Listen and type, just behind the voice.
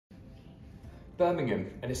Birmingham,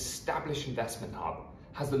 an established investment hub,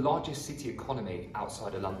 has the largest city economy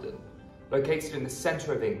outside of London. Located in the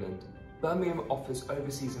centre of England, Birmingham offers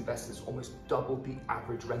overseas investors almost double the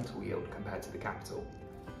average rental yield compared to the capital.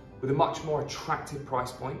 With a much more attractive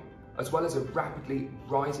price point, as well as a rapidly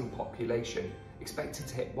rising population expected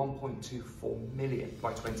to hit 1.24 million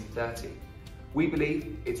by 2030, we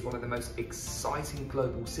believe it's one of the most exciting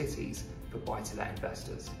global cities for buy-to-let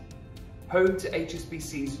investors. Home to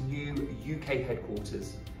HSBC's new UK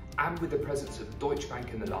headquarters, and with the presence of Deutsche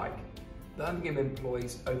Bank and the like, Birmingham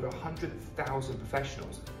employs over 100,000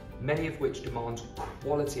 professionals, many of which demand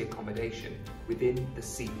quality accommodation within the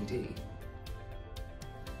CBD.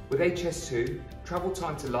 With HS2, travel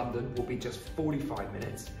time to London will be just 45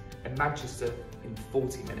 minutes and Manchester in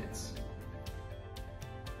 40 minutes.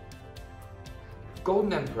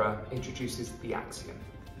 Golden Emperor introduces the Axium,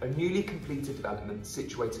 a newly completed development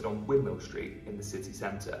situated on Windmill Street in the city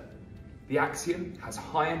centre. The Axium has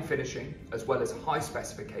high-end finishing as well as high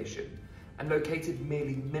specification and located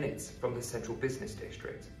merely minutes from the central business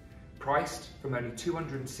district. Priced from only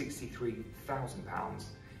 £263,000,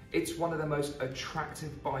 it's one of the most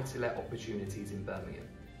attractive buy-to-let opportunities in Birmingham.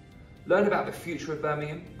 Learn about the future of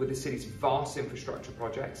Birmingham with the city's vast infrastructure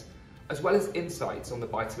projects, as well as insights on the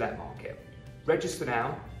buy-to-let market. Register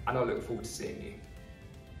now, and I look forward to seeing you.